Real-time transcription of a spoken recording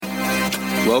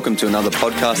Welcome to another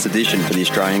podcast edition for the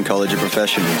Australian College of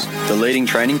Professionals, the leading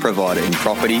training provider in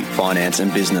property, finance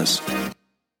and business.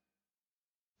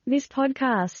 This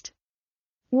podcast,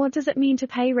 What Does It Mean to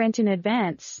Pay Rent in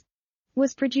Advance?,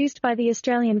 was produced by the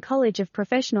Australian College of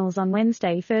Professionals on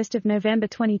Wednesday, 1st of November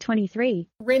 2023.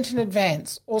 Rent in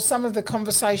advance, or some of the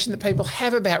conversation that people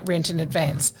have about rent in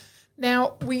advance.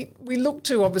 Now, we look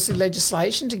to, obviously,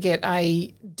 legislation to get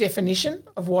a definition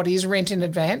of what is rent in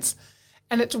advance,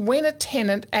 and it's when a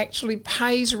tenant actually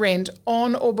pays rent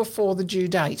on or before the due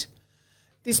date.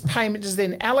 This payment is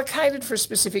then allocated for a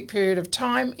specific period of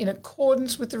time in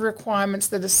accordance with the requirements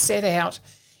that are set out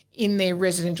in their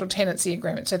residential tenancy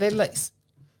agreement, so their lease.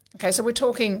 Okay, so we're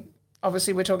talking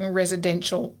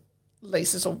residential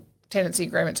leases or tenancy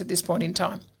agreements at this point in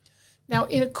time. Now,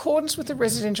 in accordance with the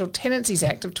Residential Tenancies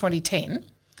Act of 2010,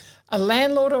 a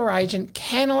landlord or agent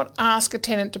cannot ask a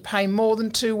tenant to pay more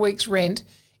than 2 weeks' rent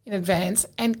in advance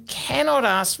and cannot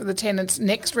ask for the tenant's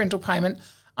next rental payment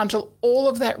until all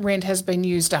of that rent has been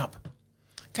used up.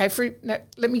 Okay, now,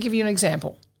 let me give you an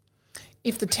example.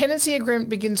 If the tenancy agreement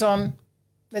begins on,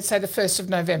 let's say, the 1st of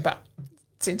November,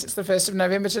 since it's the 1st of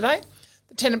November today,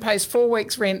 the tenant pays 4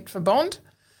 weeks' rent for bond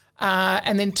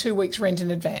and then 2 weeks' rent in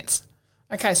advance.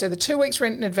 Okay, so the 2 weeks'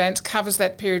 rent in advance covers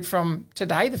that period from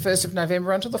today, the 1st of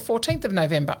November, until the 14th of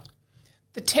November.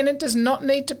 The tenant does not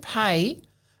need to pay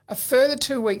a further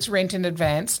 2 weeks' rent in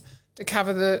advance to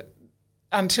cover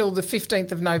until the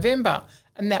 15th of November,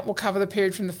 and that will cover the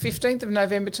period from the 15th of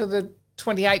November to the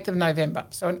 28th of November,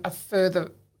 so a further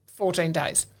 14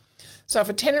 days. So if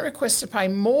a tenant requests to pay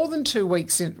more than 2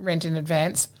 weeks' rent in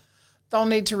advance, they'll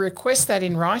need to request that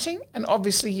in writing, and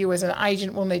obviously you as an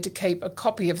agent will need to keep a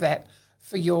copy of that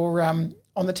for your on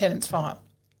the tenant's file.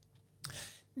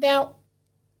 Now,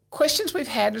 questions we've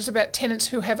had is about tenants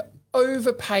who have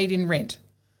overpaid in rent.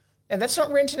 Now, that's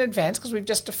not rent in advance because we've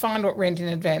just defined what rent in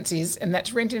advance is, and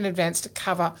that's rent in advance to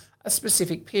cover a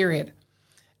specific period.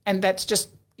 And that's just,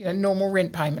 normal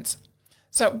rent payments.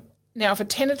 So now if a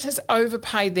tenant has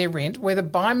overpaid their rent, whether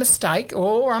by mistake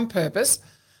or on purpose,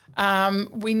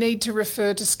 we need to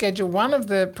refer to Schedule 1 of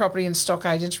the Property and Stock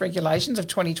Agents Regulations of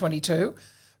 2022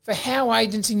 for how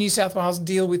agents in New South Wales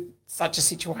deal with such a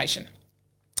situation.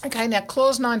 Okay, now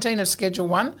Clause 19 of Schedule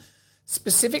 1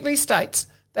 specifically states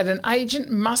that an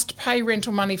agent must pay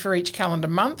rental money for each calendar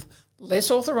month, less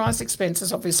authorised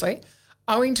expenses obviously,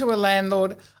 owing to a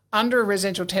landlord under a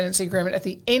residential tenancy agreement at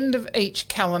the end of each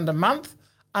calendar month,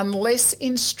 unless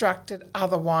instructed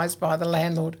otherwise by the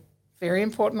landlord. Very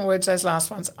important words, those last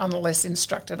ones, unless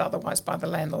instructed otherwise by the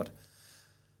landlord.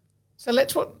 So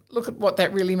let's look at what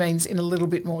that really means in a little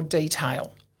bit more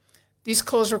detail. This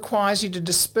clause requires you to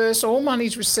disperse all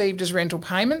monies received as rental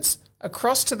payments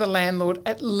across to the landlord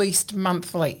at least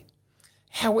monthly.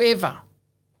 However,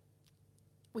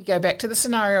 we go back to the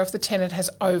scenario if the tenant has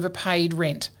overpaid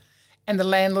rent and the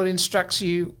landlord instructs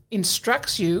you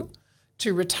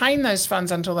to retain those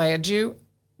funds until they are due,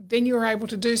 then you're able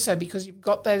to do so because you've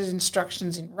got those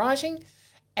instructions in writing,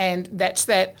 and that's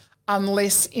that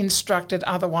unless instructed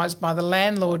otherwise by the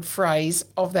landlord phrase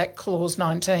of that Clause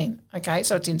 19. Okay,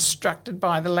 so it's instructed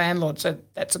by the landlord, so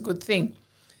that's a good thing.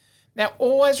 Now,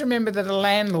 always remember that a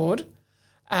landlord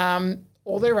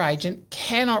or their agent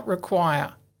cannot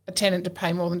require a tenant to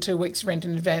pay more than 2 weeks' rent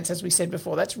in advance, as we said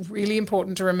before. That's really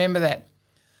important to remember that.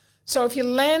 So if your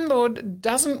landlord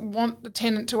doesn't want the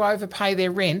tenant to overpay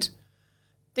their rent,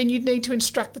 then you'd need to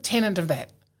instruct the tenant of that,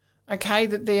 okay,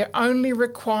 that they're only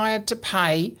required to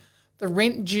pay the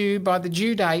rent due by the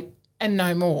due date and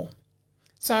no more.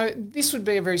 So this would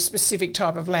be a very specific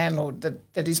type of landlord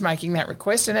that is making that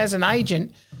request. And as an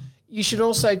agent, you should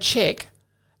also check,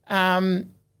 if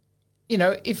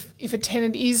a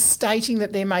tenant is stating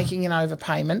that they're making an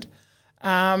overpayment,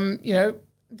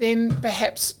 then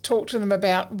perhaps talk to them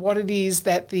about what it is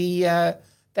that the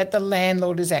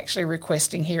landlord is actually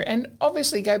requesting here. And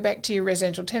obviously go back to your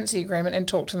residential tenancy agreement and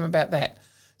talk to them about that.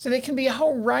 So there can be a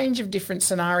whole range of different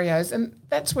scenarios, and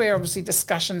that's where obviously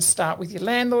discussions start with your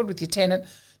landlord, with your tenant,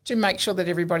 to make sure that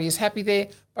everybody is happy there.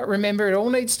 But remember, it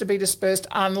all needs to be dispersed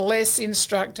unless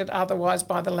instructed otherwise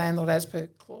by the landlord as per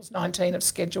Clause 19 of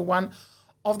Schedule 1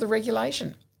 of the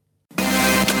regulation.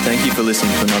 Thank you for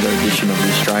listening to another edition of the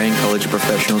Australian College of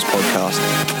Professionals podcast.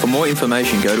 For more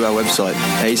information, go to our website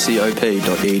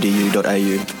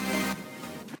acop.edu.au.